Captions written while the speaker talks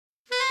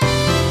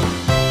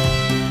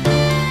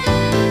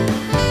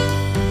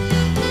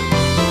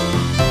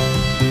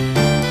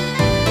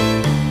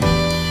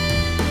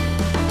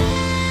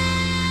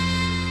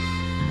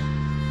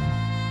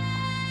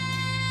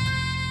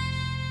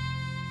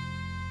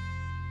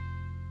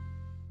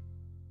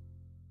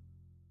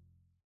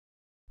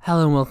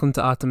Hello and welcome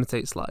to Art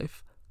Imitates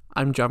Life.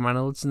 I'm John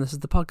Reynolds, and this is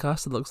the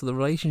podcast that looks at the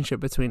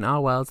relationship between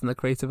our world and the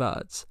creative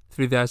arts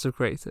through the eyes of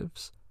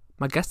creatives.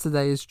 My guest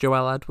today is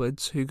Joelle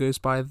Edwards, who goes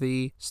by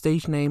the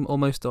stage name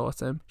Almost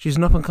Autumn. She's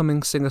an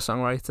up-and-coming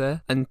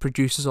singer-songwriter and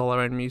produces all her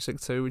own music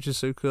too, which is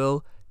so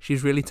cool.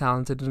 She's really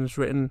talented and has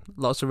written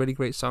lots of really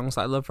great songs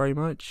that I love very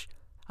much.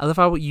 I love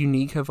how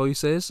unique her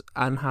voice is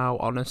and how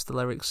honest the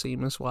lyrics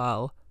seem as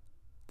well.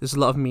 There's a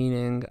lot of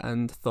meaning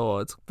and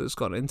thought that's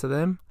gone into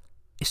them.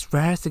 It's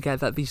rare to get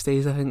that these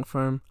days, I think,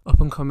 from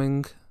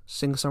up-and-coming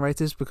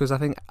singer-songwriters, because I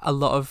think a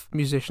lot of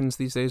musicians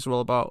these days are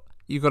all about,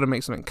 you've got to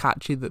make something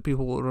catchy that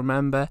people will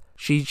remember.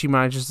 She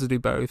manages to do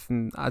both,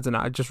 and I don't know,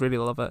 I just really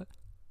love it.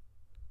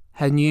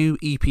 Her new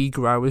EP,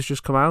 Grow, has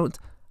just come out,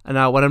 and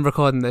now when I'm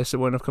recording this, it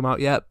won't have come out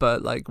yet,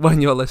 but like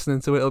when you're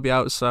listening to it, it'll be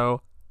out,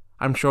 so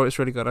I'm sure it's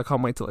really good. I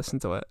can't wait to listen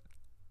to it.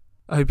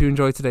 I hope you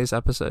enjoyed today's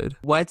episode.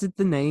 Where did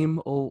the name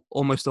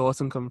Almost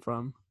Autumn come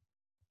from?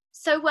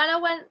 So when I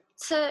went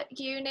to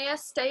uni, I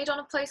stayed on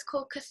a place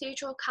called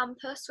Cathedral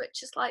Campus,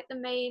 which is like the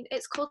main,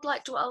 it's called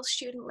like Dwell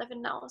Student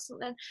Living now or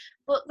something,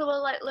 but there were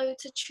like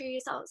loads of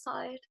trees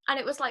outside, and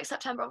it was like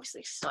September,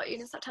 obviously start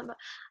uni in September,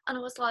 and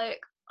I was like,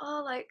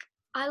 oh, like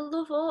I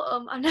love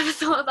autumn. I've never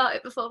thought about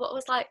it before, but I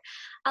was like,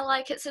 I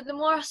like it. So the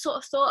more I sort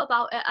of thought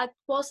about it, I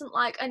wasn't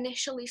like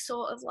initially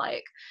sort of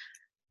like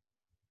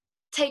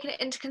taking it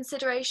into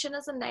consideration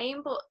as a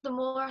name, but the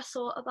more I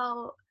thought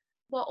about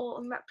what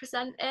autumn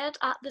represented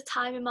at the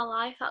time in my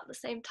life, at the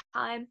same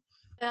time,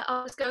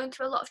 I was going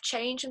through a lot of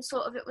change, and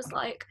sort of it was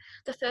like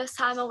the first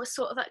time I was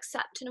sort of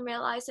accepting and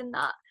realizing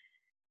that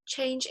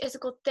change is a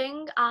good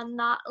thing, and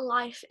that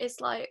life is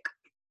like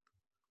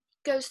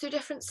goes through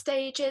different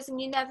stages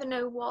and you never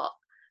know what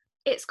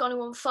it's going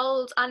to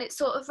unfold. And it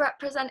sort of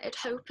represented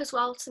hope as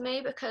well to me,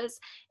 because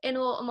in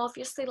autumn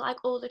obviously like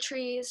all the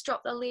trees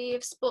drop their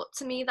leaves, but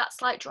to me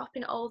that's like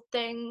dropping old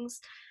things,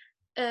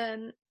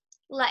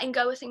 letting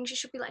go of things you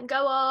should be letting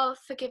go of,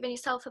 forgiving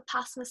yourself for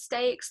past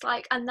mistakes,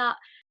 like, and that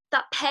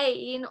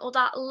pain or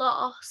that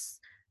loss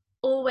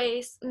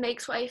always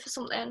makes way for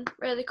something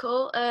really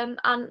cool. And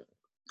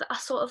I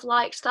sort of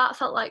liked that. I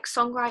felt like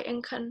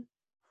songwriting can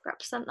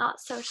represent that,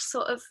 so just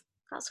sort of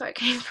that's where it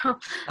came from.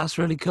 That's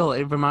really cool.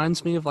 It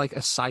reminds me of like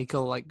a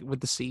cycle, like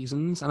with the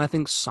seasons, and I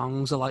think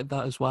songs are like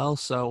that as well.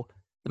 So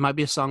there might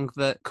be a song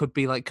that could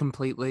be like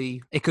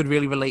completely, it could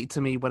really relate to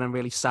me when I'm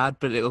really sad,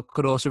 but it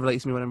could also relate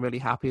to me when I'm really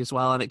happy as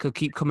well, and it could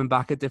keep coming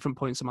back at different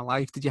points in my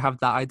life. Did you have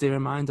that idea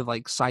in mind of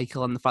like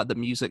cycle and the fact that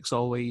music's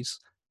always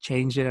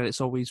changing and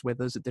it's always with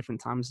us at different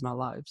times in our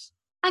lives?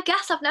 I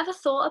guess I've never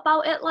thought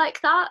about it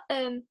like that,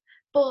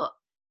 but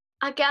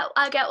I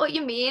get what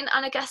you mean,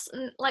 and I guess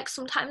like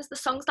sometimes the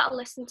songs that I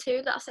listen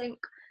to that I think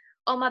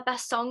are my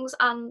best songs,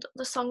 and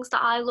the songs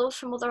that I love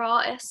from other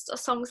artists are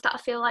songs that I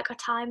feel like are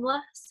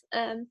timeless.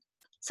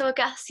 So I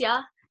guess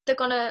yeah, they're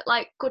gonna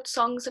like good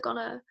songs are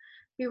gonna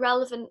be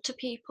relevant to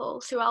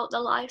people throughout their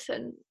life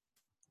and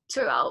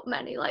throughout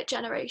many like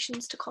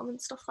generations to come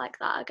and stuff like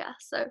that. I guess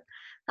so.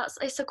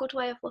 It's a good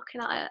way of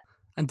looking at it.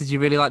 And did you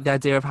really like the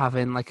idea of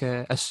having like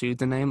a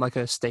pseudonym, like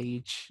a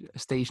stage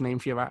name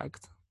for your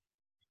act?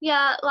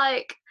 Yeah,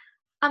 like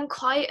I'm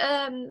quite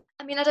I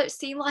mean I don't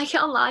seem like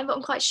it online, but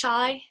I'm quite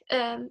shy.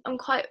 I'm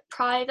quite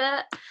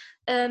private.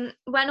 When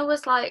I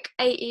was like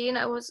 18,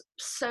 I was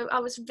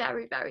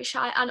very, very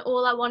shy, and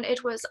all I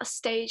wanted was a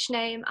stage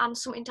name and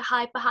something to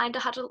hide behind.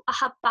 I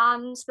had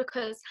bands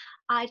because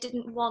I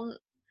didn't want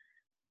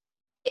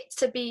it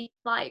to be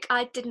like,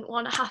 I didn't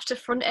want to have to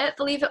front it,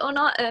 believe it or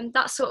not.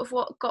 That's sort of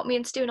what got me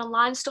into doing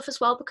online stuff as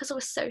well, because I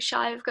was so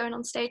shy of going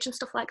on stage and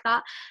stuff like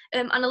that.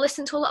 And I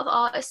listened to a lot of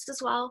artists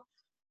as well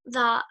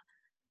that,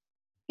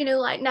 you know,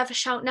 like Never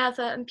Shout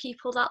Never and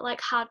people that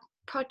like had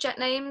project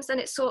names, and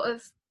it sort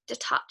of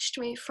detached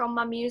me from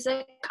my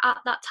music at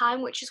that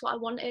time, which is what I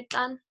wanted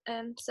then.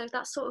 So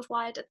that's sort of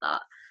why I did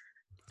that.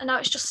 And now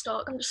it's just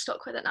stuck. I'm just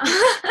stuck with it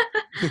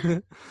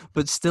now.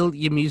 But still,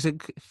 your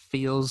music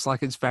feels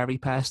like it's very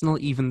personal,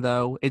 even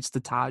though it's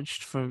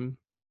detached from,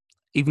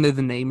 even though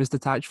the name is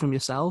detached from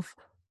yourself.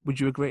 Would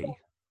you agree?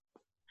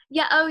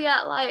 Yeah, oh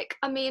yeah, like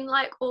I mean,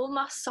 like all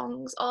my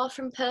songs are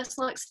from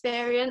personal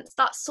experience.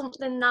 That's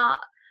something that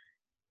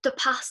the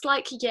past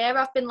like year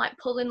I've been like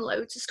pulling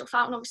loads of stuff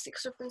out, and obviously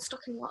because I've been stuck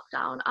in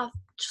lockdown, I've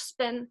just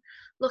been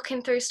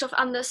looking through stuff,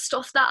 and there's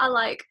stuff that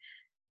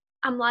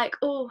I'm like,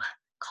 oh,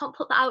 can't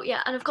put that out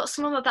yet. And I've got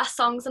some of my best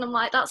songs, and I'm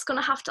like, that's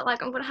gonna have to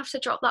like, I'm gonna have to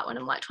drop that when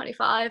I'm like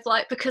 25,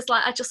 like, because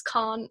like I just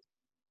can't.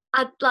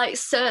 I like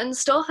certain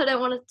stuff I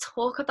don't want to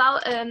talk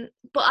about.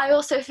 But I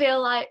also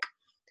feel like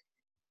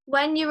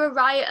when you're a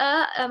writer,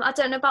 I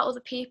don't know about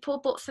other people,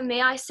 but for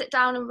me, I sit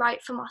down and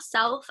write for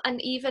myself.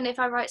 And even if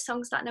I write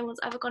songs that no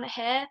one's ever gonna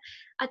hear,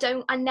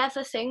 I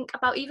never think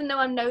about, even though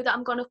I know that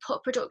I'm gonna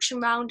put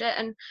production around it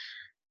and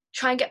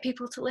try and get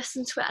people to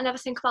listen to it, I never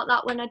think about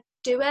that when I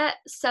do it.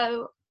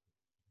 So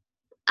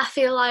I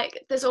feel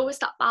like there's always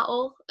that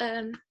battle,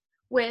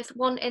 with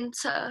wanting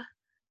to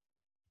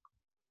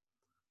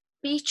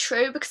be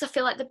true, because I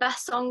feel like the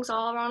best songs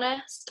are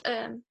honest,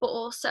 but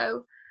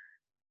also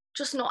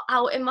just not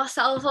outing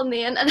myself on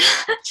the internet.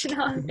 Do you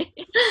know what I mean?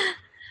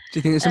 Do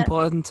you think it's Uh,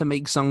 important to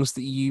make songs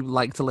that you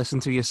like to listen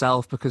to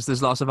yourself? Because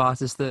there's lots of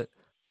artists that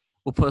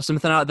will put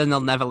something out, then they'll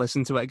never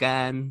listen to it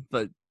again.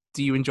 But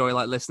do you enjoy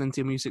like listening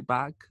to your music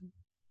back?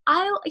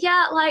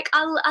 yeah, like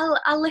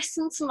I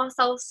listen to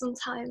myself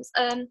sometimes.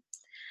 I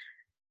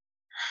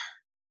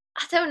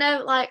don't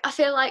know, like I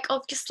feel like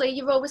obviously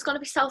you're always going to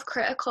be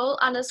self-critical,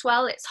 and as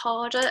well it's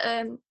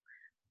harder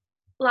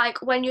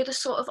like when you're the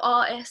sort of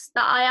artist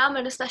that I am,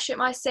 and especially at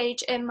my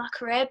stage in my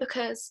career,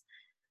 because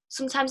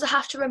sometimes I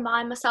have to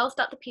remind myself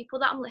that the people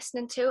that I'm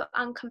listening to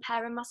and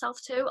comparing myself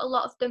to, a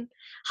lot of them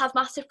have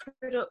massive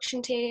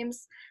production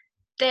teams.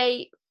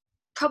 They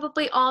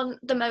probably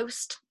aren't the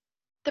most,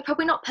 they're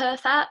probably not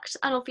perfect,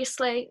 and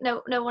obviously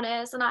no one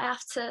is, and I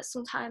have to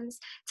sometimes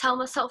tell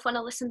myself when I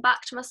listen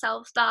back to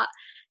myself that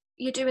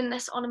you're doing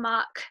this on a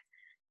Mac,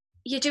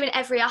 you're doing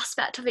every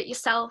aspect of it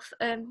yourself.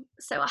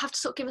 So I have to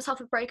sort of give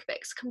myself a break a bit,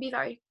 because I can be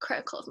very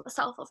critical of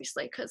myself,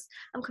 obviously, because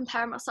I'm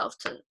comparing myself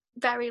to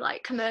very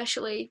like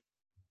commercially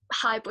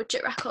high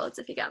budget records,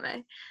 if you get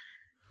me.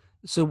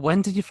 So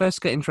when did you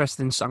first get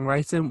interested in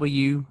songwriting? Were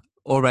you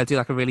already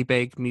like a really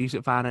big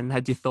music fan, and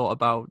had you thought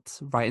about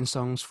writing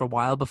songs for a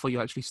while before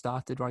you actually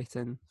started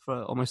writing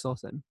for Almost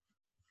Autumn?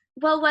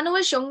 Well, when I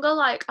was younger,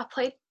 like I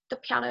played the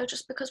piano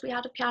just because we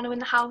had a piano in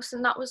the house,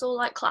 and that was all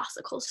like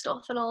classical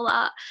stuff and all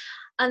that.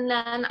 And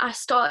then I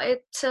started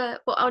to,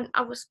 but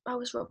I was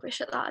rubbish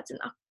at that.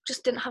 I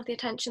just didn't have the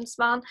attention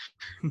span.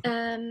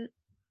 Um,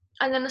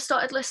 and then I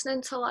started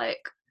listening to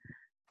like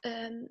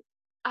um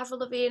Avril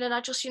Lavigne, and I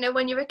just,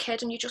 when you're a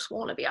kid and you just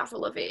want to be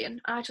Avril Lavigne,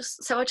 I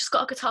just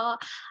got a guitar,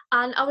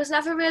 and I was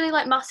never really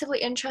like massively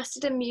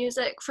interested in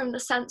music from the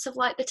sense of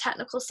like the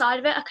technical side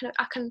of it.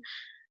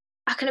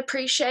 I can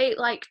appreciate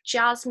like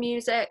jazz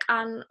music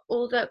and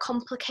all the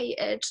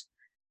complicated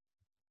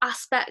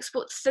aspects,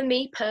 but for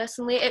me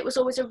personally, it was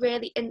always a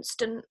really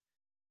instant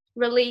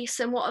release,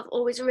 and what I've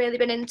always really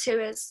been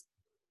into is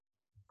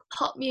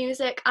pop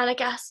music. And I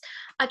guess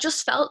I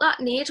just felt that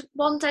need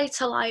one day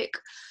to, like,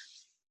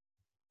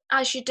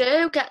 as you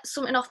do, get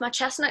something off my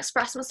chest and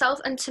express myself.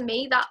 And to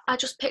me, that I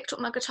just picked up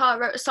my guitar,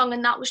 wrote a song,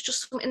 and that was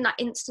just something that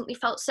instantly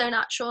felt so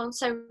natural and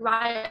so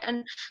right.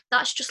 And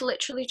that's just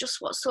literally just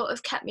what sort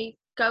of kept me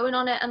going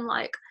on it. And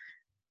like,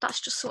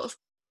 that's just sort of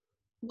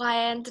why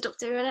I ended up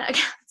doing it, I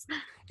guess.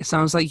 It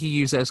sounds like you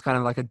use it as kind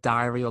of like a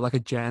diary or like a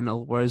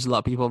journal, whereas a lot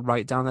of people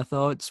write down their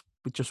thoughts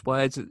with just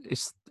words.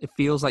 It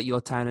feels like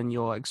you're turning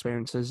your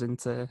experiences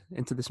into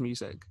this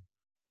music.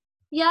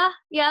 Yeah,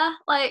 yeah.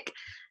 Like,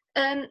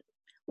 um,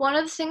 one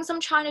of the things I'm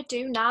trying to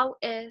do now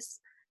is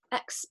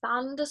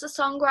expand as a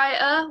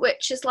songwriter,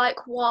 which is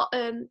like what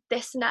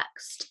this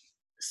next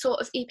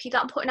sort of EP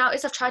that I'm putting out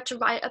is. I've tried to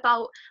write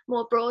about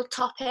more broad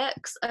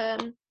topics.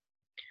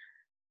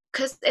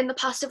 Because in the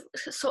past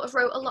I've sort of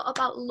wrote a lot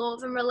about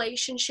love and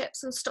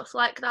relationships and stuff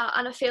like that,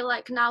 and I feel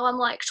like now I'm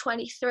like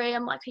 23,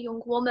 I'm like a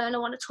young woman, I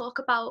want to talk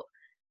about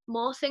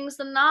more things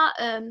than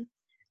that.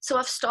 So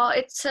I've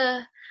started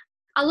to,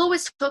 I'll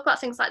always talk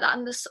about things like that,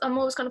 and I'm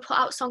always going to put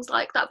out songs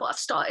like that, but I've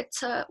started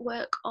to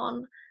work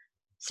on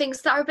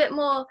things that are a bit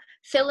more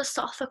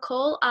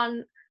philosophical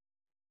and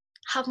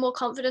have more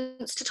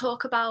confidence to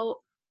talk about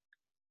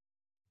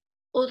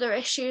other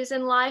issues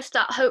in life,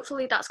 that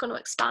hopefully that's going to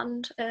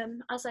expand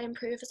as I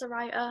improve as a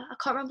writer. I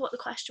can't remember what the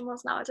question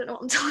was now. I don't know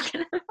what I'm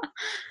talking about.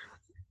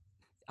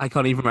 I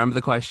can't even remember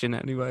the question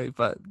anyway,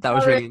 but that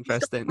was Sorry. really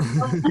interesting.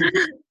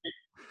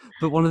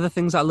 But one of the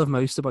things I love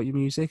most about your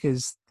music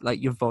is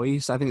like your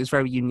voice. I think it's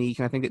very unique,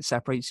 and I think it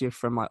separates you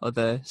from like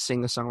other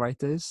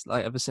singer-songwriters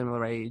like of a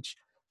similar age.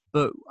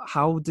 But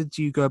how did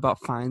you go about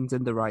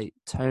finding the right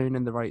tone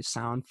and the right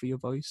sound for your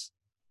voice?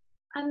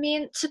 I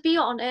mean, to be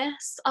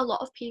honest, a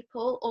lot of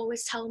people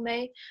always tell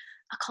me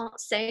I can't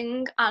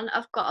sing and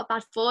I've got a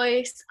bad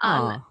voice,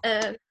 and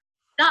Oh,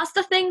 that's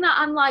the thing that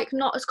I'm like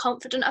not as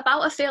confident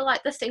about. I feel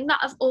like the thing that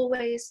I've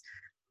always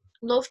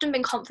loved and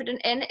been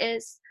confident in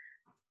is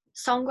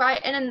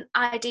songwriting and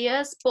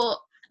ideas, but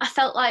I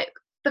felt like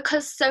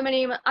because so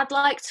many, I'd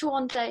like to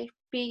one day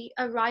be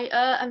a writer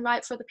and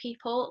write for other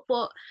people,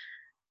 but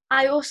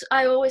I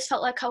always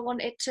felt like I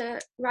wanted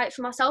to write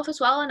for myself as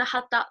well, and I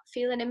had that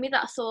feeling in me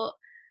that I thought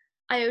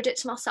I owed it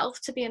to myself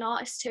to be an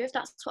artist too, if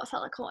that's what I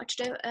felt like I wanted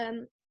to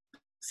do.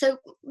 So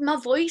my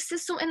voice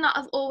is something that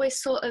I've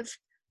always sort of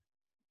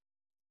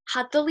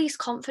had the least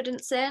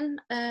confidence in.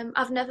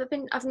 I've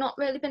not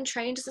really been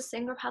trained as a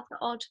singer. I've had the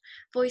odd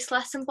voice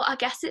lesson, but I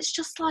guess it's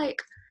just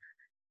like,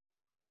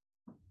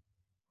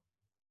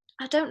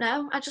 I don't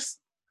know.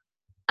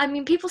 I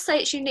mean, people say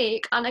it's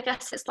unique, and I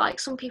guess it's like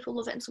some people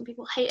love it and some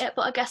people hate it.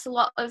 But I guess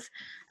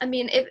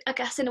I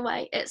guess in a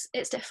way, it's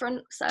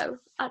different. So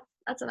I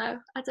don't know.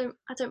 I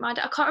don't mind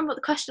it. I can't remember what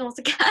the question was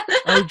again.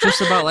 oh,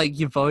 just about like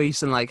your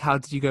voice and like how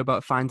did you go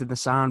about finding the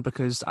sound?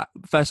 Because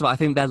first of all, I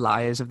think they're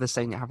liars if they're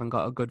saying you haven't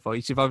got a good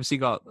voice. You've obviously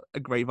got a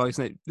great voice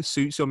and it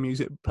suits your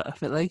music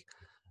perfectly.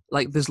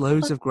 Like there's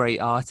loads of great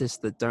artists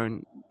that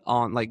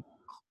aren't like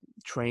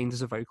trained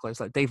as a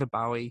vocalist. Like David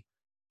Bowie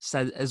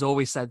has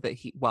always said that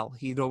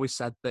he'd always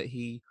said that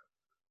he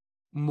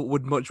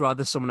would much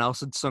rather someone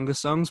else had sung his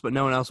songs, but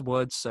no one else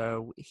would,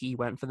 so he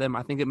went for them.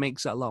 I think it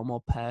makes it a lot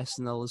more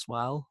personal as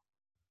well.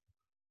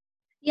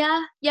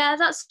 Yeah, yeah,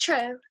 that's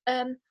true.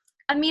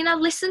 I mean, I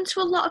listen to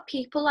a lot of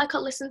people. Like, I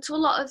listen to a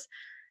lot of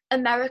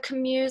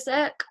American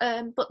music,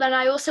 but then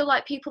I also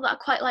like people that are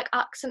quite like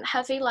accent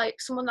heavy.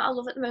 Like someone that I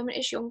love at the moment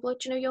is Youngblood.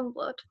 Do you know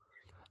Youngblood?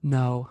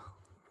 No.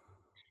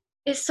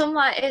 Is some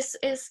like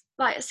is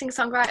like a singer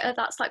songwriter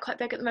that's like quite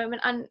big at the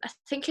moment, and I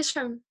think he's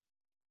from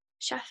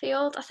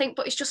Sheffield, I think,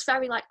 but he's just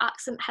very like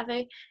accent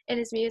heavy in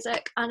his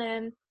music,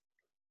 and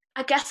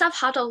I guess I've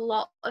had a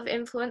lot of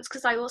influence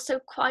because I also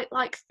quite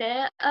like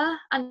theatre,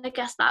 and I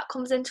guess that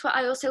comes into it.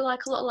 I also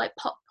like a lot of like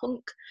pop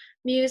punk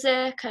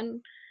music,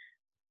 and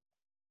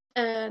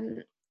um,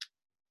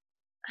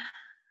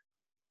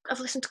 I've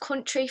listened to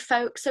country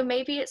folk, so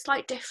maybe it's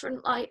like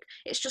different, like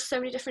it's just so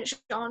many different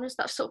genres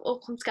that sort of all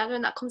come together,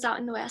 and that comes out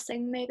in the way I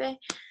sing. Maybe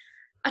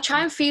I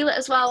try and feel it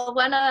as well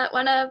when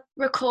I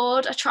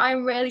record. I try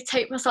and really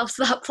take myself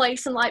to that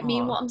place and like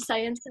mean Oh. what I'm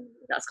saying. So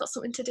that's got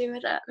something to do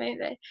with it,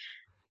 maybe.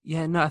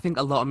 Yeah, no, I think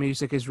a lot of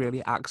music is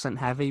really accent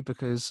heavy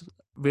because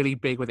really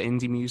big with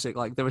indie music.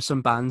 Like there are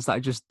some bands that I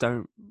just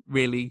don't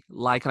really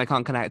like and I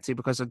can't connect to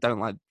because I don't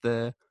like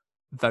the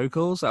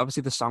vocals.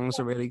 Obviously the songs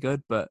are really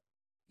good, but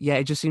yeah,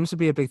 it just seems to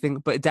be a big thing.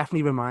 But it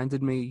definitely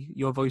reminded me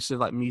your voice of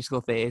like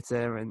musical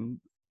theatre and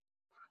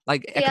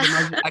like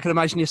Yeah. I can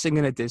imagine you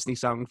singing a Disney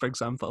song, for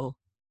example.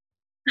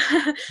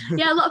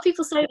 Yeah, a lot of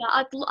people say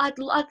that.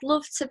 I'd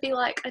love to be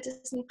like a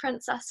Disney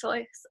princess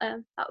voice.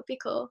 That would be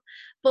cool.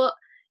 But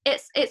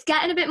it's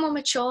getting a bit more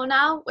mature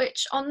now,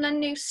 which on the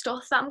new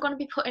stuff that I'm going to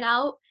be putting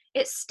out,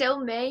 it's still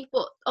me,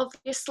 but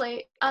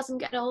obviously as I'm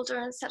getting older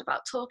and instead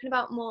about talking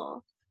about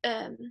more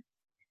um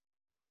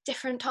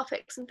different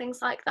topics and things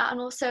like that,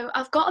 and also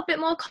I've got a bit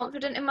more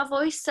confident in my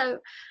voice, so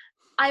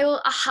I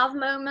have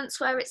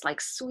moments where it's like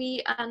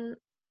sweet and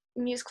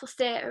musical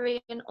theatre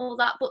and all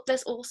that, but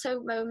there's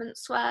also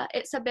moments where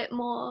it's a bit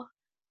more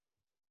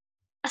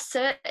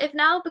assertive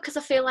now because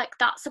I feel like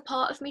that's a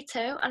part of me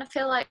too. And I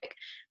feel like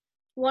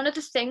one of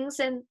the things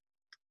in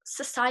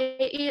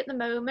society at the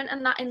moment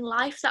and that in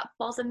life that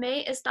bother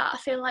me is that I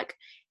feel like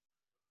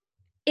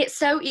it's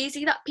so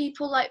easy that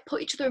people like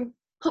put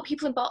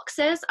people in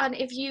boxes, and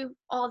if you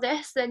are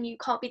this then you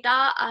can't be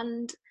that,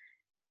 and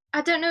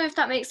I don't know if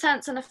that makes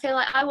sense. And I feel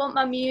like I want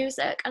my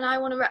music and I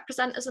want to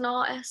represent as an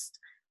artist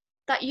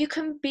that you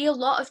can be a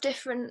lot of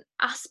different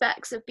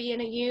aspects of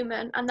being a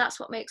human, and that's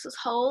what makes us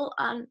whole.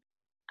 And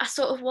I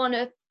sort of want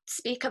to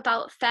speak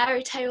about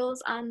fairy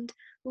tales and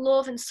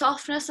love and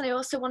softness, and I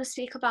also want to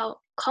speak about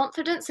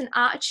confidence and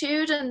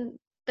attitude and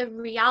the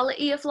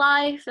reality of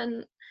life.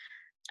 And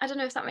I don't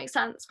know if that makes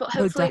sense, but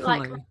No, hopefully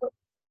definitely.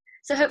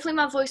 hopefully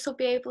my voice will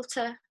be able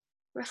to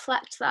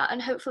reflect that,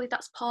 and hopefully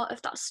that's part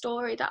of that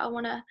story that I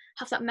want to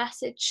have that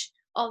message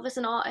of as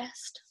an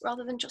artist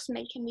rather than just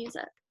making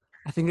music.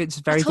 I think it's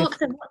I very talk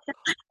difficult. so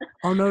much.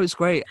 Oh no, it's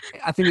great.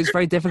 I think it's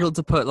very difficult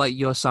to put like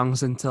your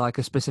songs into like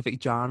a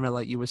specific genre,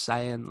 like you were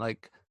saying.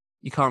 Like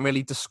you can't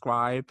really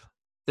describe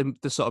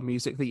the sort of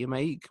music that you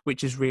make,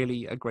 which is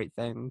really a great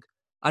thing.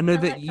 I know I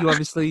that like you that.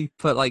 obviously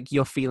put like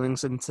your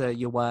feelings into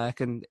your work,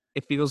 and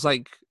it feels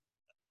like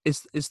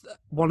is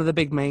one of the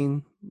big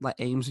main like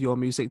aims of your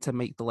music to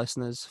make the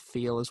listeners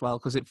feel as well,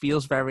 because it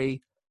feels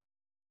very.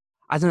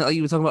 I don't know. Like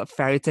you were talking about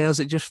fairy tales.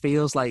 It just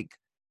feels like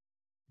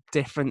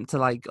different to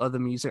like other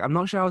music. I'm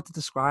not sure how to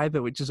describe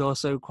it, which is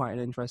also quite an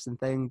interesting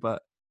thing, but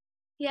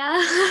Yeah.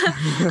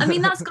 I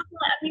mean, that's good.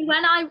 Like, I mean,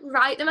 when I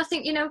write them, I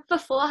think,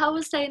 before I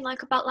was saying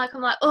like about like,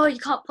 I'm like, oh, you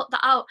can't put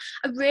that out.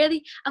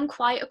 I'm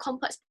quite a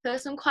complex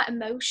person. I'm quite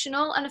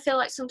emotional. And I feel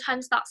like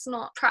sometimes that's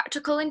not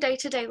practical in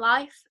day-to-day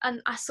life. And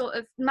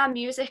my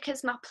music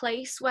is my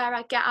place where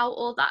I get out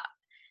all that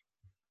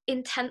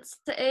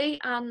intensity.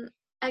 And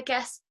I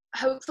guess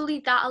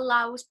hopefully that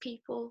allows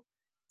people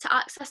to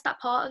access that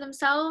part of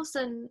themselves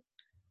and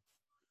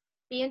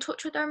be in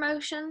touch with their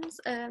emotions.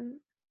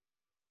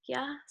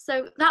 Yeah,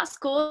 so that's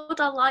good.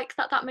 I like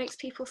that that makes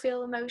people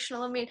feel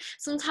emotional. I mean,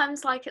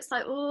 sometimes like it's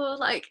like, oh,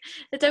 like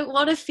I don't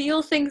want to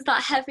feel things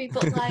that heavy,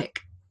 but like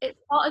it's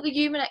part of the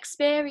human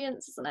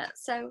experience, isn't it?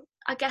 So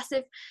I guess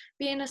if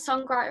being a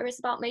songwriter is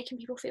about making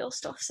people feel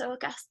stuff, so I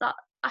guess that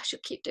I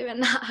should keep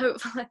doing that,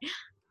 hopefully.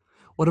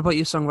 what about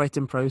your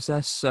songwriting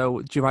process? So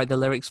do you write the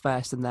lyrics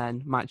first and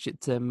then match it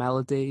to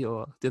melody,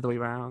 or the other way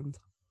around?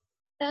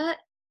 uh,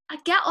 I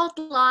get odd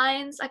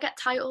lines, I get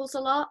titles a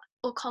lot,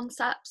 or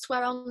concepts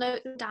where I'll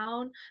note them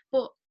down,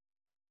 but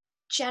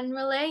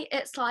generally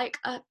it's like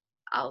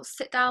I'll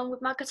sit down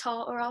with my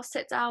guitar or I'll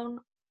sit down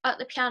at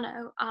the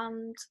piano,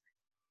 and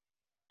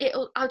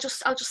I'll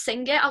just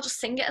sing it. I'll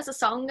just sing it as a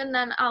song, and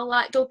then I'll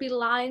like there'll be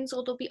lines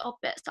or there'll be odd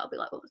bits that I'll be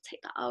like, oh,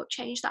 take that out,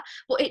 change that.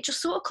 But it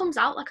just sort of comes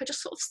out, like I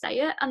just sort of say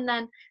it and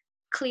then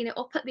clean it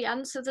up at the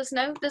end. So there's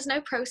no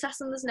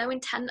process, and there's no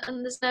intent,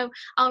 and there's no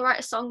I'll write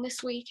a song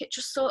this week. It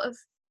just sort of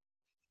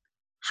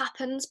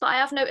happens. But I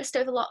have noticed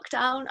over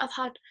lockdown, I've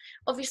had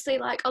obviously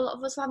like a lot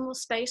of us have more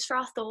space for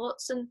our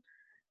thoughts, and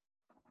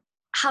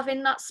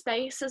having that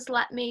space has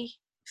let me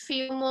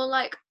feel more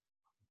like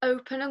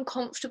open and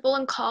comfortable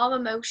and calm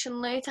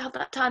emotionally, to have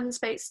that time and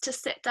space to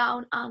sit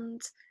down,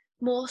 and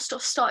more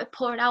stuff started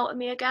pouring out of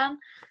me again.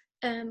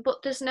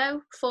 But there's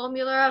no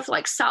formula. I've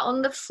like sat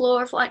on the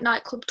floor of like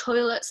nightclub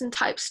toilets and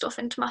typed stuff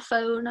into my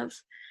phone.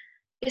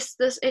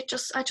 It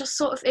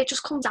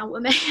just comes out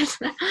with me.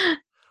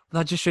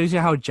 That just shows you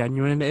how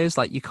genuine it is.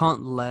 Like, you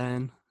can't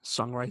learn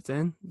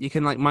songwriting. You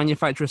can like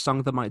manufacture a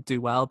song that might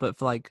do well, but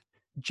for like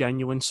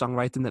genuine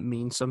songwriting that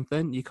means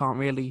something, you can't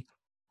really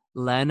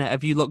learn it.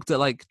 Have you looked at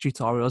like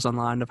tutorials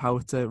online of how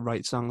to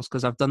write songs?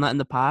 Because I've done that in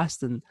the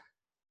past, and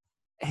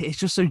it's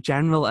just so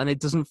general, and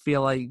it doesn't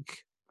feel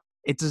like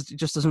it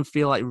just doesn't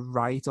feel like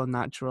right or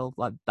natural,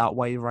 like that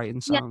way of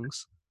writing Yeah,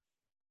 songs.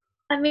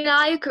 I mean,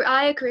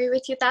 I agree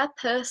with you there.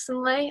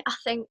 Personally, I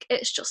think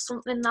it's just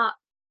something that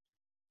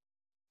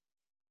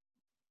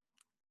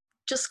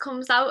just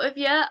comes out of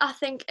you. I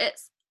think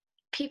it's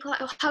people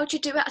like, oh, how do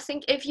you do it? I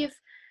think if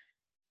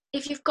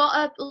you've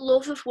got a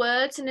love of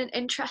words and an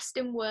interest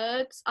in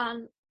words,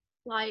 and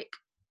like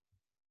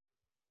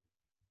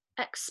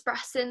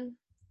expressing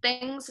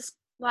things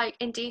like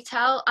in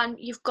detail, and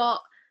you've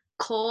got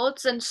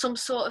chords and some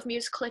sort of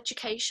musical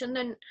education,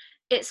 and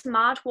it's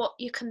mad what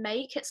you can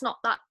make. It's not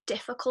that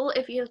difficult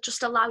if you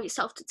just allow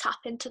yourself to tap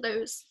into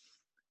those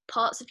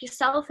parts of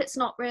yourself. It's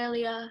not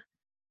really a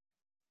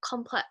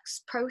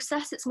complex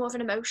process. It's more of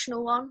an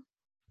emotional one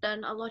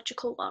than a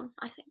logical one,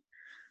 I think.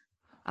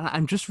 And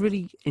I'm just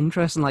really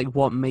interested in like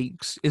what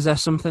makes, is there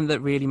something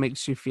that really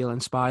makes you feel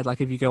inspired? Like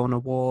if you go on a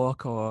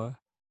walk, or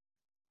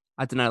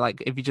I don't know,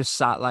 like if you just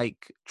sat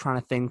like trying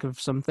to think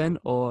of something,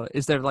 or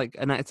is there like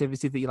an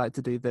activity that you like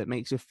to do that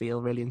makes you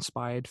feel really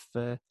inspired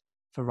for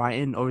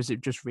writing? Or is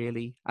it just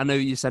really, I know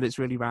you said it's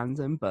really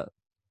random, but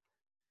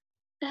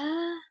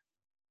uh,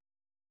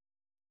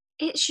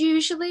 it's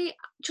usually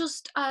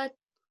just I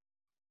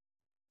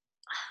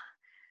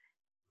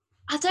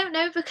don't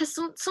know, because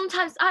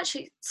sometimes I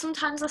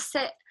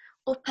sit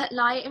up at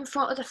night in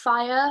front of the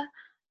fire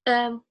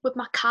with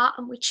my cat,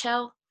 and we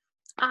chill,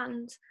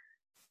 and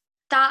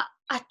that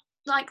I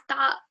like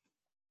that.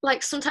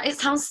 Like,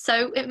 sometimes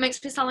it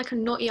makes me sound like a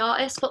nutty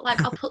artist, but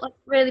like I'll put like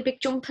really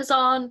big jumpers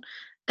on,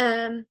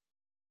 um,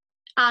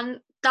 and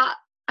that,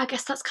 I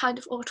guess that's kind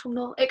of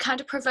autumnal. It kind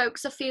of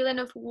provokes a feeling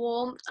of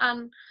warmth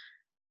and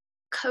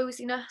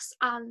coziness,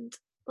 and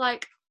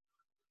like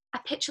I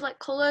picture like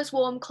colours,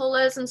 warm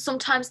colours, and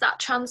sometimes that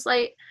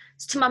translates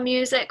to my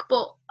music.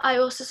 But I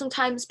also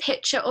sometimes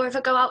picture, or if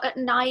I go out at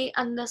night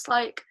and there's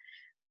like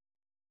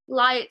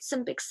lights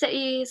and big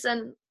cities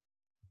and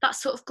that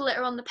sort of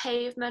glitter on the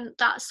pavement,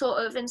 that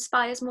sort of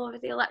inspires more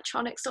of the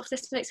electronic stuff.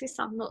 This makes me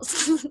sound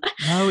nuts.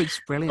 no, it's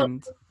but,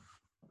 brilliant.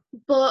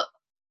 but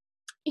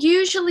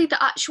usually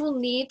the actual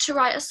need to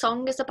write a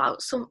song is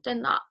about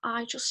something that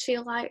I just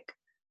feel like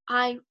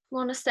I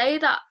want to say,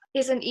 that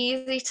isn't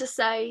easy to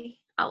say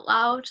out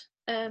loud,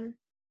 um,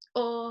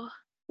 or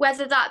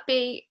whether that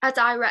be a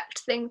direct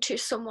thing to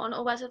someone,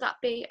 or whether that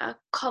be a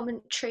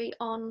commentary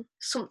on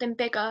something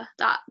bigger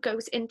that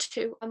goes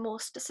into a more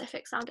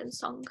specific sounding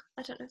song.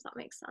 I don't know if that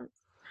makes sense.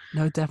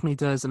 No, it definitely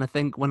does. And I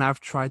think when I've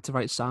tried to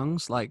write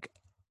songs, like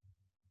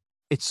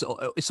it's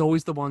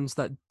always the ones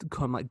that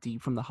come like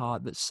deep from the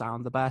heart that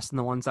sound the best, and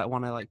the ones that I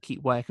want to like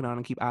keep working on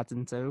and keep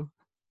adding to.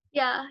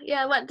 Yeah.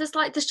 When there's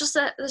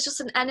just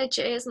an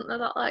energy, isn't there?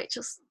 That like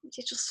just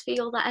you just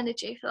feel that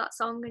energy for that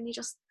song, and you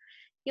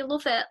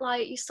love it.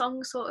 Like your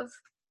song sort of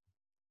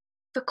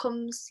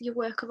becomes your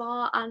work of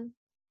art, and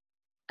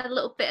a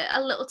little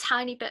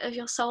tiny bit of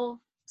your soul.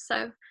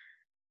 So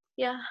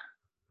yeah,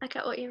 I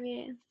get what you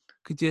mean.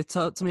 Could you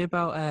talk to me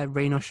about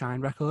Rain or Shine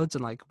Records,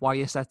 and like why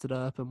you set it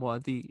up and what are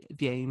the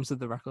aims of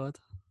the record?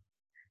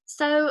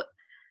 So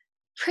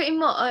pretty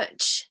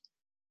much,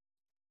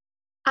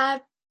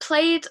 I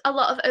played a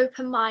lot of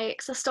open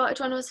mics. I started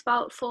when I was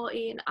about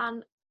 14,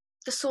 and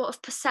the sort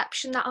of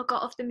perception that I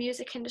got of the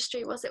music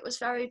industry was it was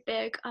very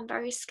big and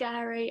very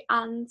scary.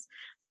 And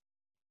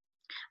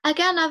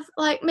again, I've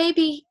like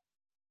maybe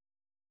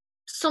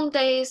some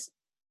days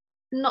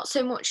not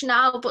so much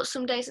now, but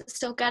some days I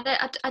still get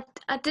it.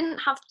 I didn't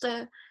have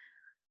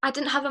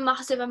a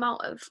massive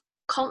amount of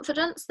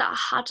confidence that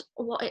I had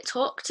what it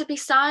took to be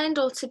signed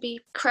or to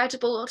be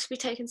credible or to be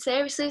taken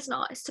seriously as an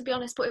artist, to be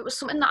honest. But it was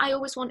something that I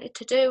always wanted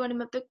to do, and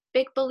I'm a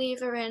big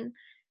believer in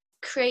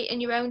creating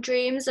your own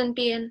dreams and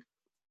being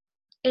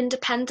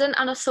independent.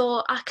 And I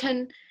thought I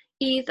can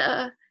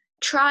either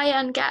try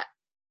and get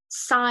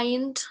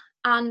signed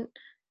and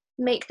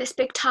make this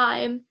big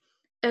time,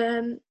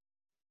 um,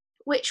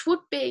 which would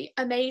be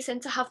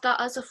amazing to have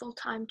that as a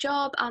full-time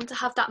job and to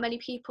have that many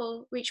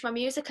people reach my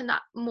music and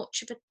that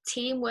much of a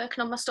team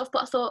working on my stuff.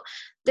 But I thought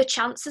the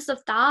chances of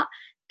that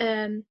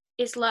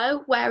is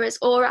low, whereas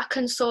or I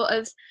can sort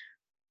of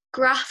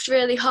graft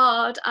really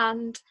hard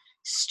and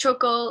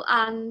struggle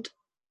and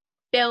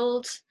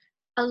build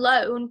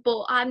alone,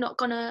 but I'm not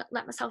gonna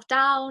let myself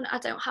down. I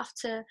don't have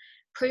to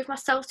prove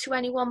myself to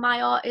anyone.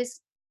 My art is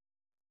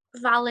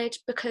valid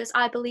because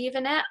I believe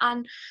in it.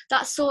 And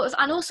that sort of,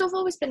 and also I've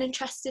always been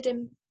interested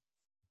in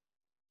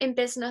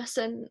business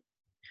and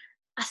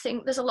I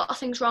think there's a lot of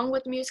things wrong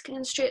with the music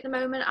industry at the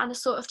moment, and I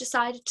sort of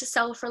decided to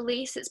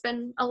self-release. It's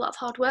been a lot of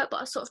hard work,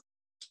 but I sort of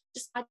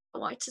decided I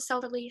wanted to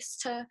self-release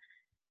to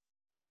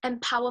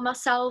empower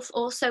myself,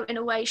 also in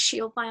a way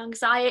shield my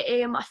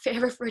anxiety and my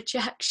fear of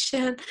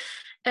rejection.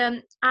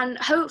 And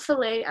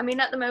hopefully, I mean,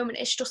 at the moment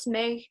it's just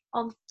me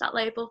on that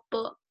label,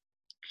 but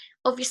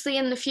obviously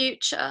in the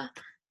future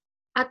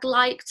I'd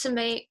like to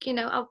make,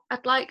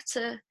 I'd like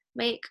to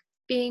make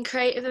being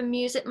creative and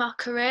music my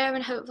career,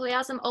 and hopefully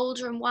as I'm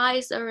older and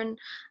wiser and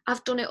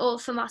I've done it all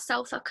for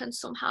myself, I can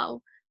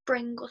somehow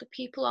bring other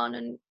people on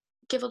and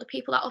give other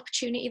people that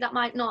opportunity that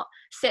might not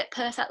fit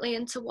perfectly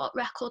into what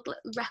record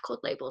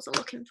labels are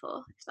looking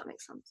for, if that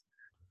makes sense.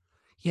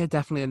 Yeah,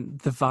 definitely. And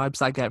the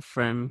vibes I get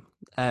from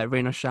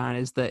Rain or Shine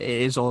is that it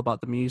is all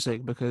about the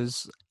music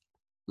because,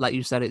 like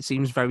you said, it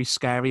seems very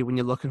scary when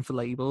you're looking for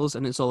labels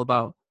and it's all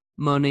about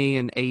money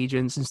and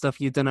agents and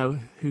stuff. You don't know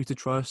who to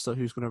trust or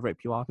who's going to rip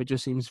you off. It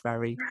just seems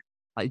very,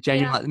 like,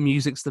 genuine, Yeah, like the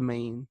music's the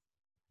main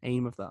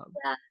aim of that.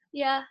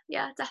 yeah,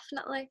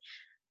 definitely.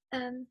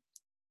 Um,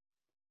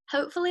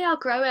 Hopefully I'll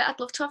grow it.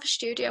 I'd love to have a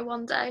studio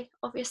one day.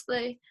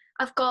 Obviously,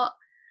 I've got.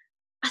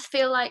 I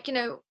feel like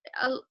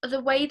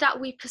the way that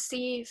we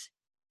perceive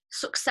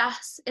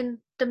success in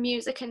the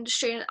music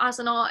industry and as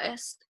an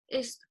artist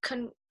is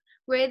can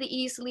really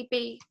easily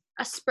be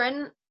a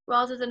sprint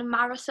rather than a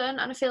marathon,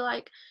 and I feel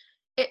like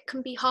it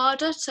can be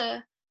harder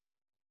to,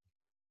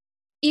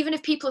 even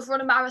if people have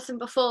run a marathon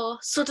before,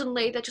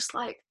 suddenly they're just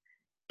like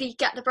they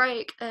get the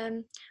break.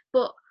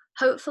 But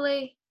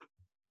hopefully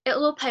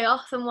it'll all pay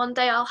off, and one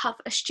day I'll have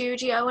a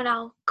studio and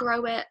I'll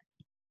grow it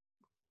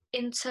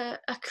into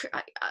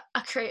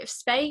a creative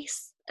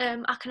space.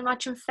 I can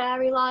imagine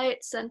fairy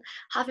lights and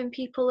having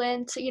people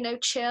in to,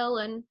 chill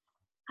and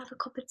have a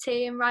cup of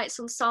tea and write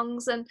some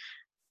songs. And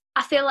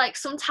I feel like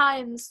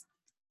sometimes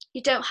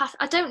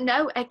I don't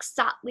know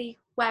exactly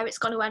where it's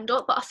going to end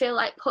up, but I feel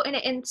like putting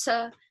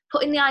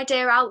the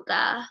idea out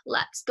there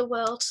lets the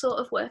world sort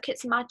of work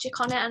its magic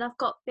on it. And I've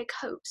got big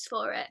hopes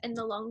for it in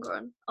the long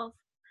run of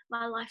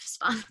my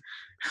lifespan.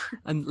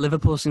 And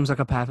Liverpool seems like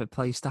a perfect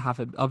place to have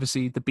it.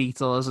 Obviously, the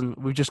Beatles, and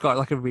we've just got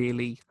like a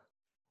really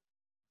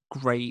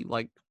great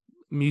like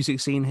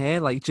music scene here.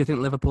 Like, do you think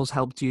Liverpool's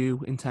helped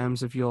you in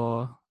terms of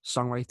your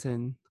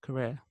songwriting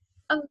career?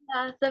 Oh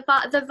yeah, the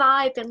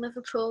vibe in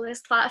Liverpool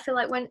is like, I feel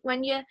like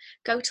when you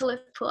go to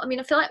Liverpool, I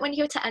mean, I feel like when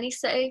you go to any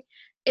city,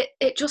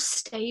 it just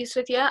stays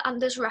with you. And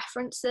there's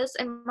references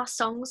in my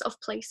songs of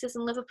places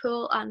in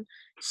Liverpool and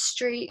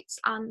streets,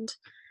 and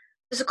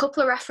there's a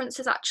couple of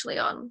references actually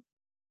on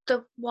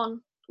the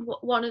one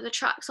of the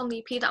tracks on the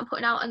EP that I'm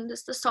putting out, and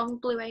there's the song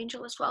Blue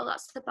Angel as well.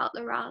 That's about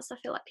the Raz. I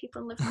feel like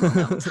people in Liverpool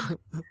know what I'm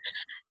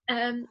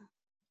talking.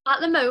 At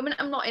the moment,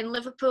 I'm not in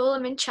Liverpool.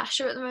 I'm in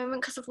Cheshire at the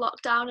moment because of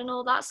lockdown and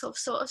all that. So I've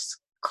sort of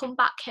come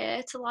back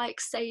here to like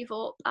save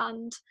up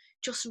and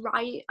just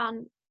write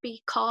and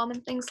be calm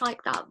and things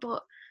like that.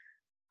 But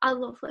I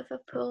love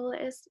Liverpool.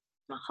 It is,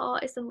 my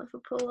heart is in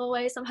Liverpool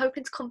always. I'm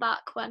hoping to come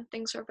back when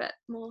things are a bit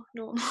more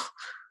normal.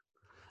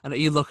 And are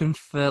you looking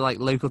for like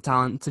local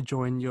talent to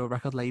join your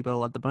record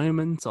label at the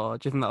moment, or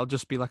do you think that'll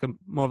just be like a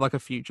more of like a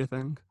future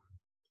thing?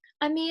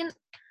 I mean,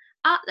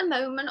 at the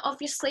moment,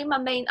 obviously,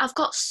 I've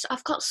got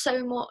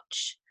so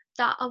much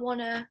that I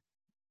want to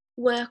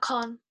work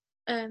on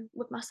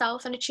with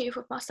myself and achieve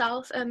with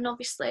myself. And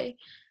obviously,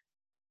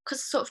 because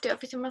I sort of do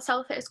everything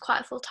myself, it is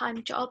quite a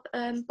full-time job.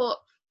 But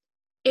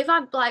if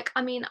I'm like,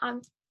 I mean,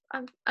 I'm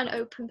an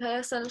open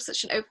person. I'm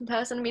such an open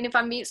person. I mean, if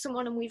I meet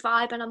someone and we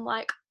vibe, and I'm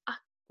like,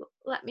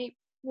 let me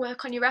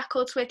work on your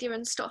records with you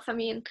and stuff. I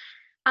mean,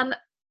 I'm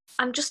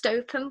I'm just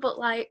open. But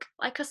like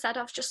I said,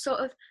 I've just sort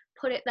of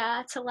put it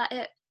there to let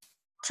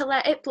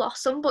it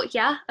blossom. But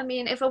yeah, I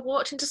mean, if I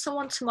walked into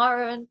someone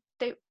tomorrow and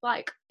they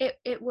like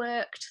it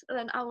worked,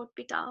 then I would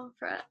be down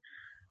for it.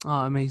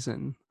 Oh,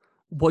 amazing.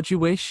 What do you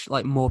wish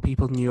like more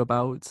people knew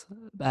about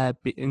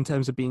in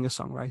terms of being a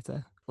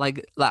songwriter?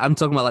 Like I'm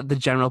talking about like the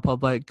general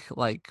public.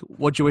 Like,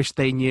 what do you wish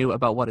they knew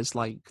about what it's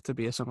like to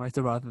be a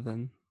songwriter rather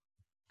than?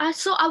 I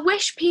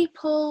wish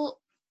people.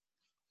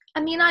 I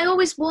mean, I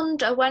always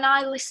wonder when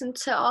I listen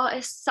to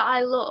artists that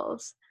I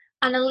love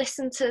and I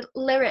listen to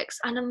lyrics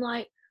and I'm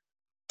like,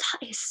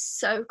 that is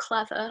so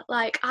clever.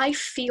 Like I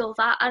feel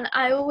that, and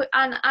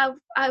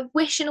I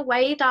wish in a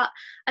way that,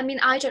 I mean,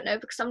 I don't know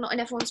because I'm not in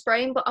everyone's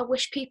brain, but I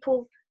wish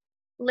people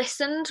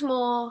listened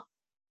more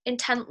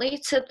intently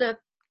to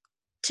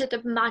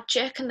the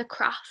magic and the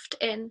craft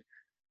in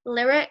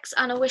lyrics.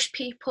 And I wish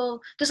people,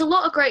 there's a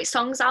lot of great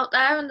songs out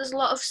there, and there's a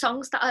lot of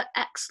songs that are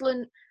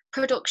excellent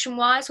production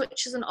wise,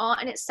 which is an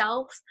art in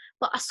itself.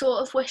 But I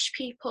sort of wish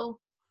people,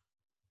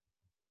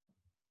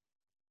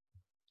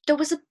 there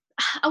was a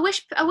I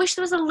wish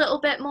there was a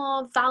little bit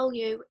more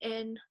value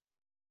in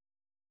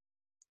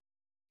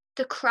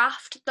the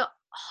craft, the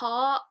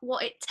heart,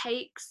 what it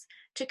takes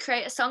to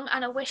create a song.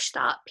 And I wish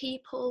that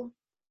people,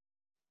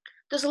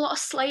 there's a lot of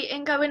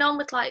slating going on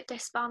with like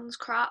this band's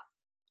crap,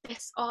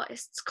 this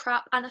artist's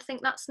crap, and I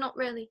think that's not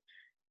really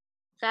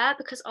fair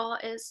because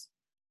art is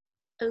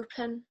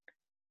open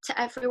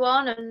to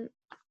everyone. And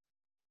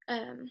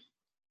um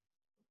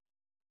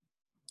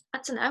I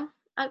don't know.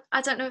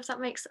 I don't know if that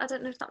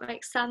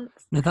makes sense.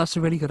 No, that's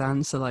a really good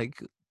answer.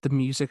 Like the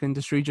music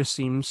industry just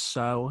seems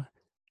so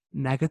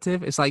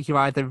negative. It's like you're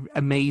either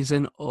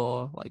amazing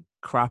or like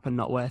crap and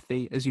not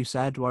worthy, as you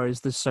said.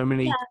 Whereas there's so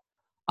many Yeah,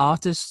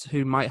 artists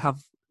who might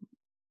have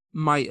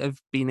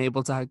been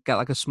able to get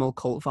like a small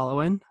cult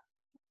following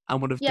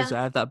and would have yeah,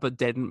 deserved that, but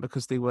didn't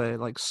because they were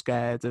like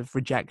scared of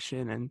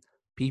rejection and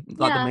people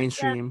like the yeah, yeah,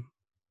 mainstream.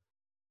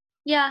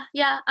 yeah,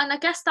 yeah. And I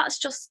guess that's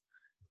just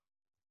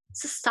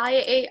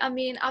society. I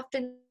mean, I've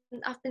been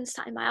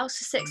sat in my house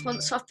for 6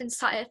 months, so I've been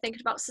sat here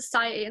thinking about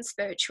society and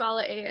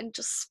spirituality and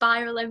just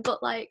spiraling.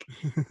 But like,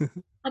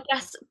 I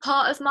guess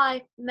part of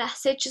my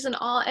message as an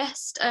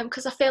artist,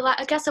 because I feel like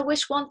I guess I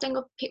wish one thing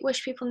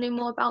wish people knew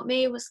more about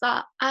me was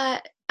that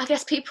I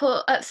guess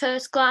people at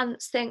first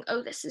glance think,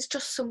 oh, this is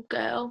just some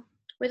girl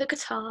with a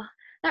guitar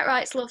that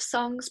writes love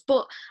songs.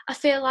 But I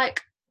feel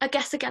like I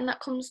guess again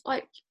that comes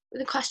like with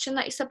the question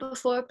that you said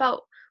before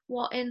about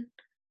what in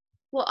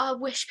what I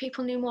wish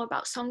people knew more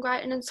about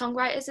songwriting and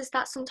songwriters is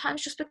that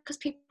sometimes just because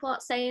people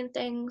aren't saying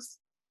things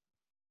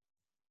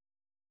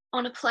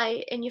on a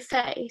plate in your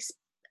face,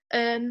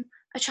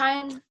 I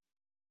try and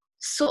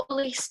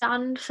subtly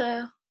stand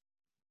for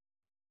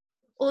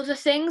other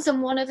things.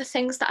 And one of the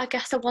things that I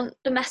guess I want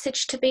the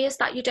message to be is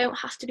that you don't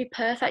have to be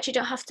perfect. You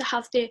don't have to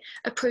have the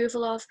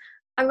approval of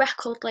a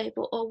record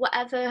label or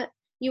whatever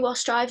you are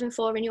striving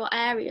for in your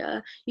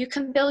area. You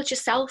can build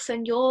yourself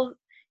and you're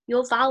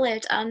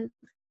valid and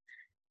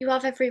you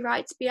have every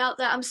right to be out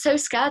there. I'm so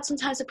scared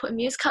sometimes of putting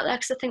music out there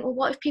because I think, well,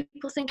 what if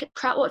people think it's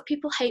crap? What if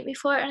people hate me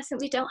for it? And I think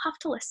they don't have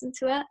to listen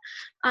to it.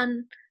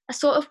 And I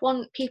sort of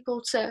want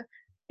people to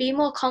be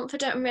more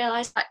confident and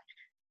realize that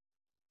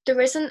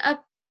there isn't a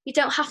you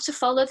don't have to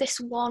follow this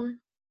one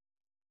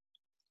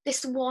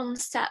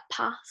set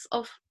path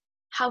of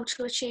how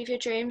to achieve your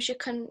dreams. You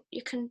can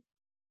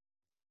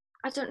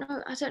I don't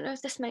know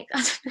if this makes I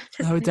don't know if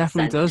this No, it makes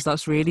definitely sense. does.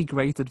 That's really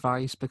great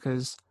advice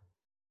because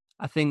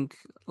I think,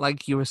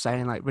 like you were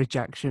saying, like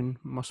rejection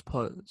must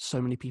put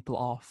so many people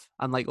off,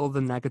 and like all the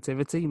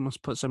negativity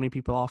must put so many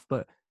people off.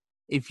 But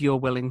if you're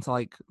willing to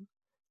like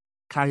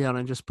carry on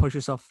and just push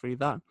yourself through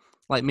that,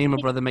 like me and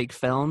my brother make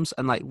films,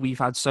 and like we've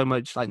had so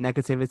much like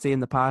negativity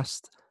in the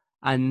past,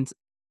 and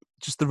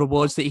just the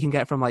rewards that you can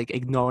get from like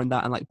ignoring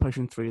that and like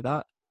pushing through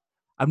that.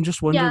 I'm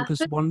just wondering Yeah,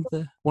 because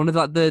but one of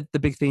like the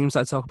big themes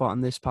that I talk about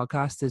on this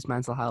podcast is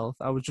mental health.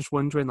 I was just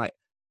wondering like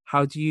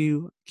how do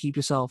you keep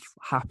yourself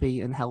happy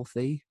and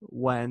healthy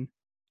when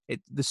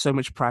there's so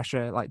much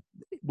pressure like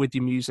with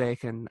your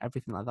music and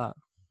everything like that?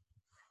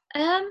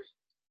 um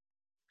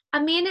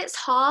I mean, it's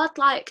hard.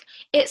 Like,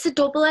 it's a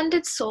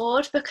double-ended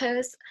sword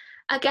because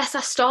I guess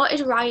I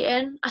started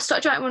writing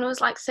when I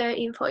was like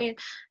 13, 14.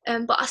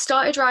 But I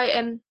started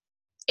writing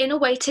in a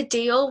way to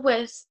deal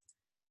with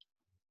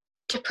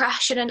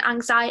depression and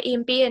anxiety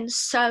and being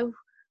so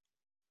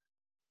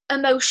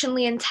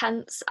emotionally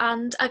intense.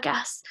 And I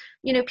guess,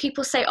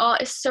 people say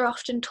artists are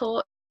often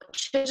tortured,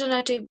 and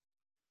I do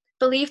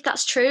believe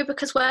that's true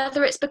because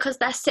whether it's because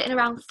they're sitting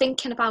around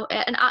thinking about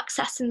it and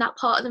accessing that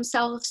part of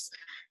themselves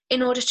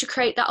in order to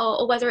create that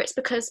art, or whether it's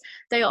because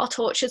they are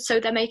tortured so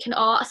they're making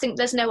art, I think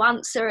there's no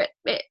answer.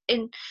 It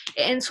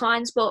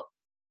entwines, but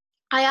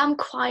I am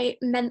quite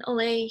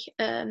mentally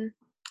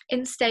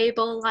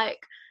unstable, like,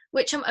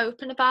 which I'm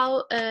open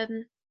about,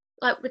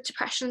 like with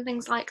depression and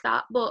things like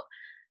that. But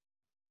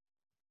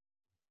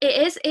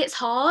it's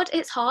hard.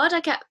 I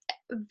get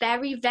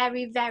very,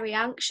 very, very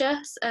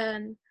anxious.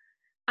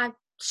 I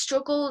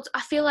struggled.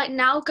 I feel like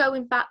now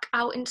going back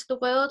out into the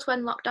world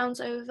when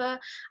lockdown's over,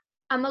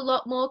 I'm a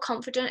lot more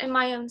confident in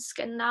my own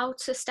skin now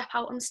to step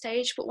out on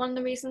stage. But one of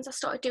the reasons I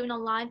started doing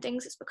online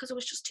things is because I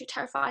was just too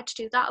terrified to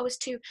do that. I was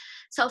too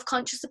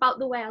self-conscious about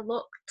the way I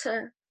looked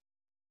to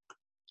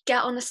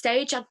get on a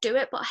stage. I'd do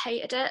it, but I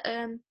hated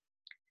it.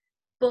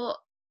 But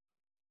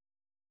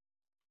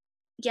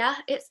yeah,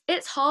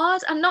 it's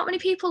hard, and not many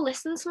people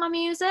listen to my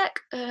music.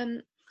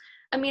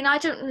 I mean, I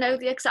don't know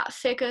the exact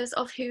figures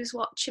of who's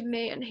watching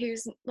me and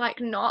who's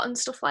like not and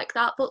stuff like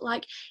that. But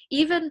like,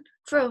 even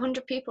for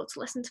 100 people to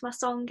listen to my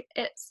song,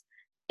 it's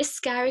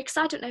scary because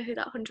I don't know who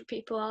that 100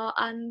 people are.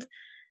 And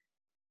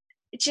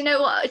do you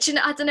know what?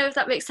 I don't know if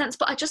that makes sense,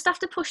 but I just have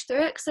to push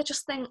through it because I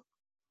just think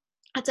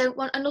I don't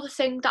want another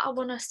thing that I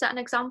want to set an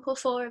example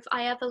for if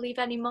I ever leave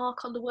any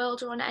mark on the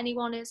world or on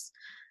anyone is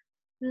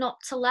not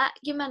to let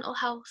your mental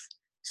health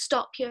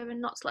stop you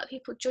and not to let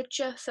people judge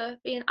you for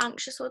being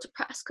anxious or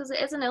depressed because it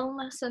is an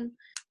illness and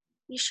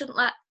you shouldn't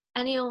let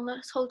any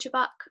illness hold you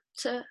back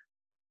to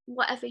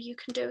whatever you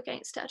can do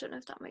against it. I don't know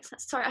if that makes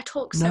sense. Sorry, I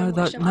talk so No, much,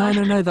 that don't I?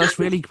 no, that's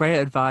really great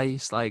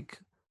advice. Like,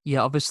 yeah,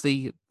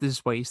 obviously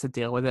there's ways to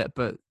deal with it,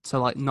 but to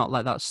like not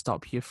let that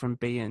stop you from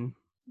being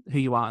who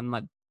you are and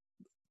like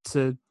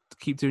to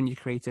keep doing your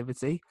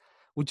creativity.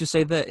 Would you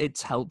say that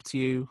it's helped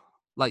you,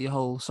 like your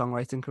whole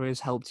songwriting career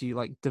has helped you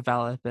like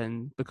develop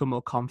and become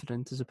more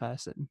confident as a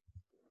person?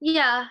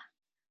 Yeah,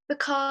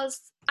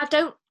 because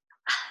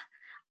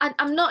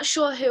I'm not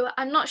sure who.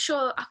 I'm not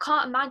sure. I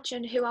can't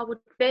imagine who I would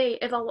be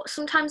if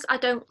sometimes I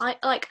don't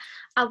like.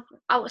 I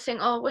would think,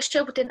 oh, I wish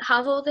I didn't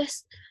have all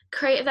this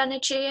creative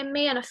energy in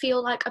me, and I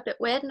feel like a bit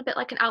weird and a bit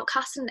like an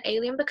outcast and an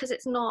alien because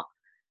it's not.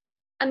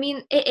 I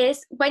mean, it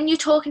is when you're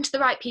talking to the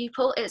right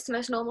people, it's the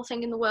most normal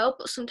thing in the world.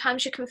 But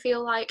sometimes you can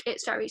feel like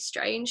it's very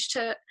strange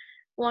to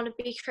want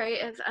to be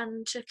creative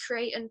and to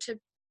create and to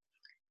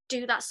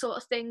do that sort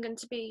of thing and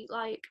to be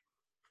like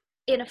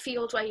in a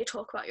field where you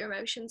talk about your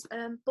emotions.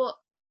 But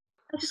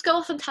I just go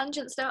off on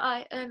tangents, don't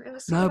I? It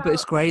was something No, but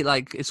it's about. great.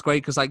 Like it's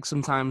great because like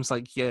sometimes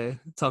like you're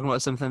talking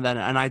about something, then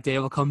an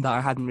idea will come that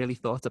I hadn't really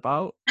thought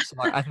about. So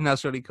like, I think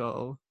that's really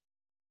cool.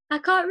 I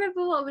can't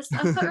remember what I was. I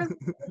can't remember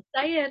what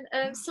I was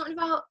saying. Something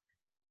about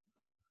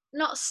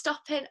not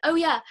stopping. Oh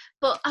yeah,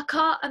 but I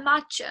can't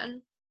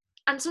imagine.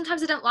 And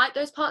sometimes I don't like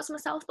those parts of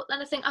myself. But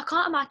then I think I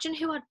can't imagine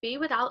who I'd be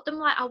without them.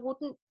 Like I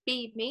wouldn't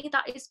be me.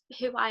 That is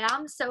who I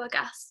am. So I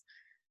guess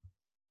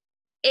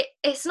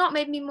it's not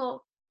made me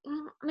more.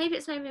 Maybe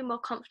it's made me more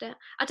confident.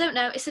 I don't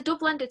know. It's a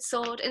double-ended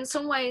sword. In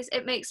some ways,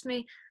 it makes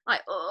me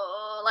like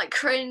like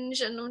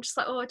cringe, and I'm just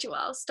like, oh,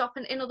 Joelle, stop.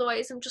 And in other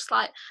ways, I'm just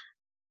like,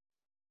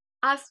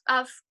 I've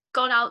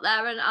gone out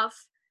there and I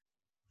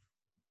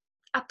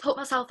put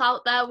myself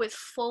out there with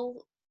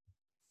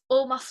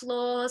all my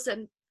flaws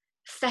and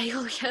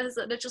failures,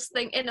 and I just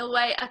think in a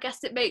way I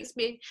guess it makes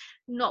me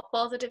not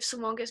bothered if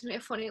someone gives me a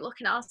funny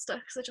looking answer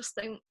because I just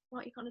think,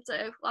 what are you gonna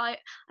do? Like,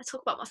 I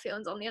talk about my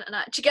feelings on the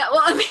internet. Do you get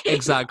what I mean?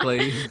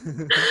 Exactly.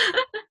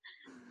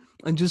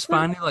 And just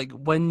finally, like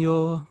when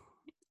your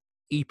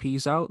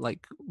EP's out,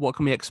 like what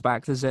can we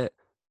expect? Is it?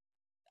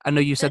 I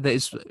know you said that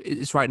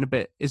it's writing a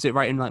bit. Is it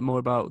writing like more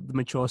about the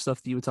mature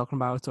stuff that you were talking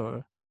about,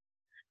 or?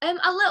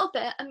 A little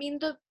bit. I mean,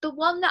 the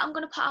one that I'm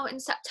going to put out in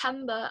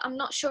September, I'm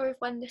not sure if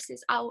when this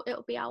is out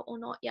it'll be out or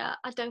not yet.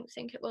 I don't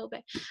think it will be,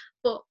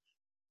 but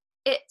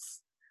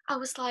it's. I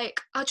was like,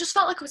 I just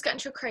felt like I was getting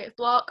to a creative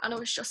block, and I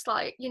was just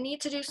like, you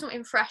need to do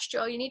something fresh,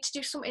 Joe. You need to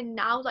do something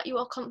now that you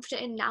are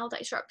confident in, now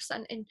that is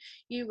representing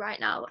you right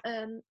now.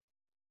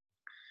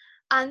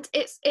 And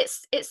it's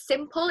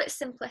simple, it's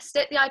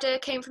simplistic. The idea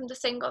came from the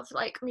thing of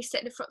like me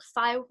sitting in front of the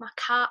fire with my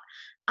cat,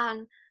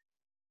 and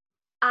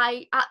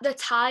I at the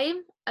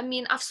time, I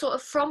mean, I've sort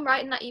of from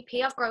writing that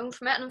EP, I've grown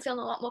from it and I'm feeling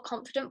a lot more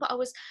confident, but I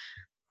was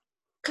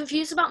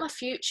confused about my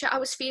future. I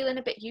was feeling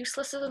a bit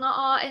useless as an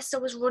artist. I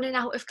was running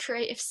out of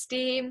creative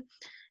steam.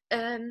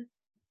 Um,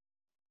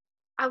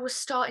 I was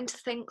starting to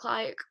think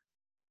like,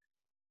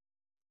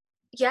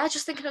 yeah,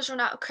 just thinking I was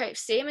running out of creative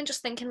steam and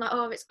just thinking like,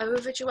 oh, it's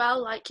over,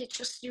 Joelle. Like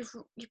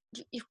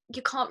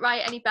you can't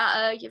write any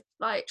better. You've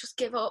like just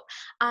give up.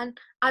 And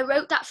I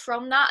wrote that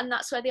from that, and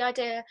that's where the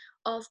idea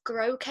of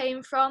grow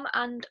came from.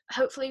 And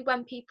hopefully,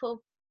 when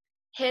people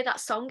hear that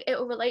song, it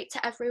will relate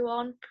to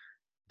everyone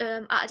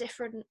at a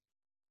different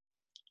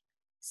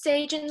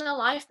stage in their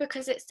life,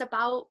 because it's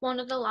about,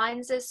 one of the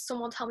lines is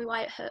someone tell me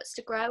why it hurts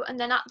to grow, and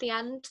then at the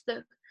end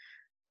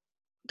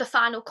the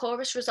final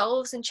chorus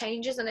resolves and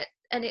changes,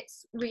 and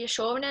it's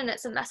reassuring, and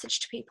it's a message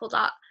to people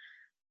that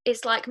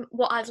is like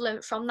what I've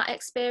learned from that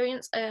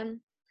experience. And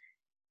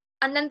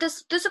then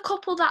there's a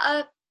couple that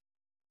are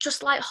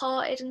just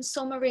light-hearted and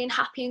summery and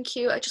happy and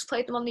cute. I just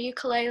played them on the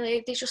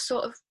ukulele. They just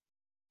sort of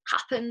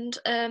happened.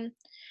 And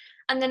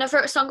then I've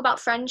wrote a song about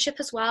friendship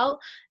as well,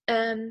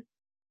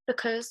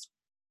 because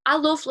I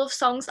love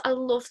songs. I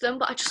love them,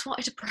 but I just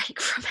wanted a break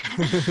from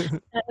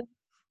it.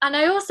 And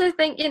I also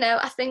think,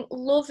 I think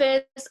love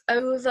is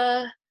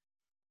over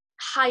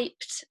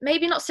hyped.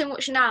 Maybe not so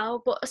much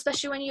now, but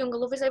especially when you're younger,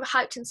 love is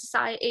overhyped in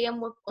society,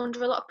 and we're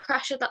under a lot of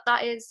pressure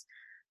that is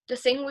the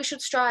thing we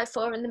should strive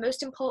for and the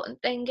most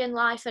important thing in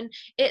life, and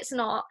it's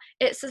not.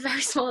 It's a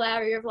very small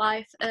area of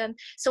life.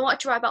 So I wanted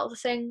to write about other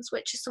things,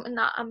 which is something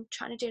that I'm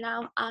trying to do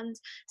now. And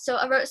so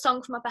I wrote a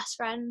song for my best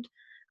friend.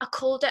 I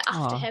called it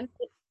after Aw, him.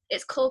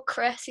 It's called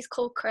Chris. He's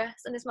called Chris,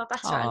 and he's my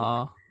best friend.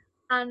 aw.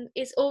 And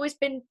he's always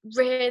been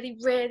really,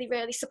 really,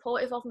 really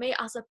supportive of me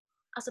as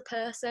a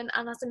person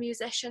and as a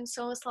musician.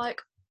 So I was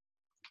like,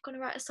 I'm gonna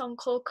write a song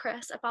called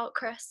Chris about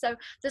Chris. So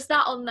there's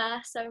that on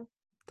there. So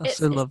That's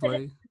so it's been,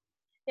 lovely.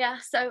 yeah.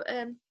 So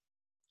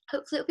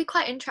hopefully it'll be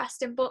quite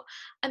interesting. But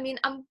I mean,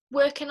 I'm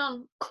working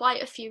on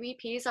quite a few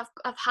EPs.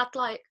 I've had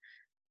like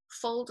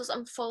folders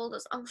and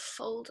folders and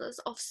folders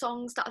of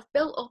songs that I've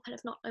built up, and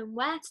I've not known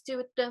where to do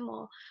with them,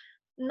 or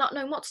not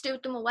known what to do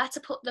with them, or where to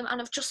put them.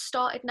 And I've just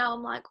started now.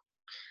 I'm like,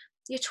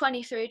 you're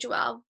 23,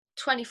 Joelle,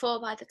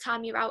 24 by the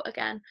time you're out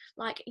again.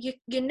 Like you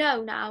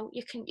know now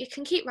you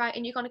can keep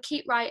writing. You're gonna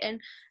keep writing.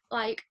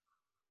 Like,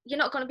 you're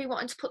not going to be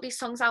wanting to put these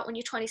songs out when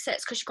you're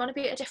 26 because you're going to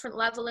be at a different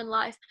level in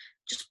life.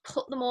 Just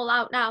put them all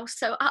out now.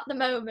 So at the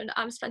moment,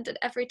 I'm spending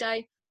every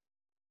day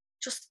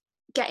just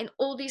getting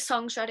all these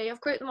songs ready.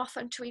 I've grouped them off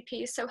onto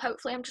EPs, so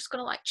hopefully I'm just going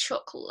to like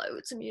chuck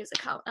loads of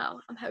music out now.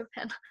 I'm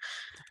hoping.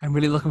 I'm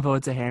really looking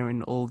forward to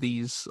hearing all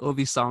these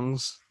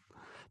songs. Oh,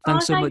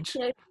 Thanks so thank much.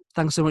 you.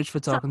 Thanks so much for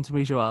So, talking to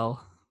me, Joelle.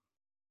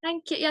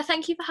 thank you. Yeah,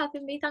 thank you for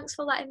having me. Thanks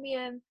for letting me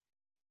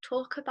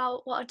talk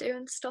about what I do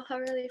and stuff. I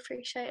really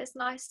appreciate it. It's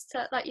nice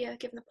to that you're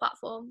given a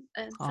platform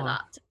for Oh,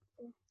 that.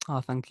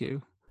 oh, thank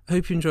you. I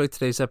hope you enjoyed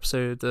today's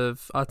episode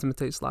of Art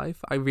Imitates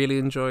Life. I really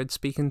enjoyed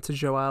speaking to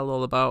Joelle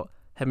all about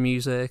her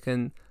music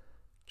and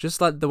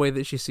just like the way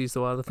that she sees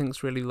the world. I think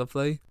it's really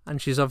lovely.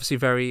 And she's obviously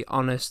very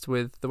honest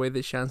with the way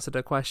that she answered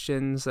her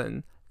questions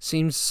and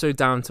seems so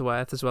down to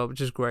earth as well,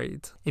 which is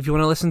great. If you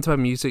want to listen to her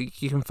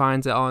music, you can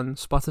find it on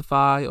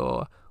Spotify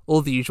or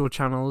all the usual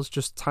channels.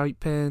 Just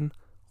type in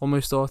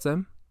Almost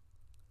Autumn.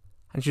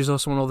 And she's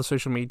also on all the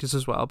social medias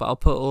as well, but I'll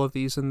put all of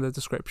these in the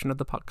description of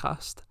the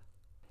podcast.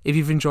 If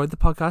you've enjoyed the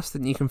podcast,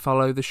 then you can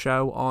follow the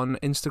show on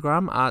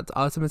Instagram at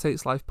Art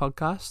Imitates Life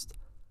Podcast.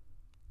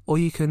 Or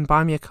you can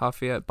buy me a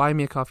coffee at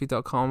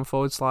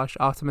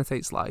buymeacoffee.com/Art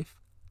Imitates Life.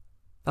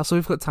 That's all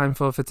we've got time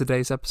for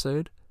today's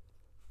episode.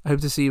 I hope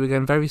to see you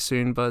again very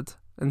soon, but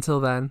until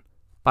then,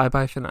 bye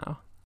bye for now.